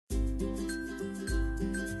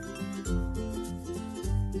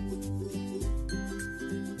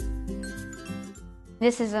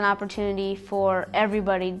This is an opportunity for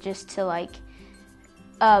everybody just to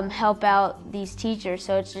help out these teachers.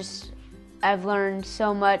 So it's just, I've learned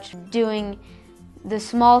so much doing the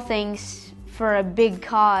small things for a big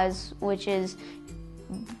cause, which is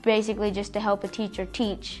basically just to help a teacher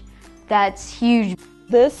teach. That's huge.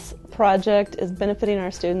 This project is benefiting our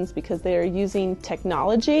students because they are using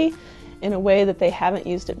technology in a way that they haven't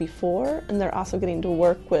used it before, and they're also getting to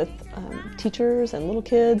work with teachers and little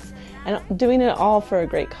kids and doing it all for a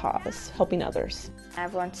great cause, helping others.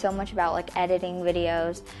 I've learned so much about editing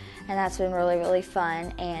videos, and that's been really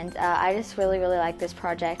fun, and I just really like this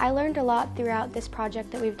project. I learned a lot throughout this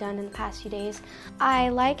project that we've done in the past few days. I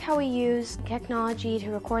like how we use technology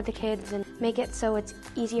to record the kids and make it so it's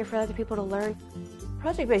easier for other people to learn.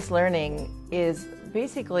 Project-based learning is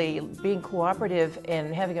basically being cooperative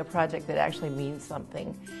and having a project that actually means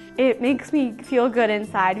something. It makes me feel good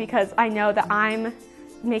inside because I know that I'm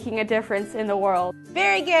making a difference in the world.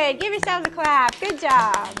 Very good. Give yourselves a clap. Good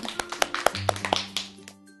job.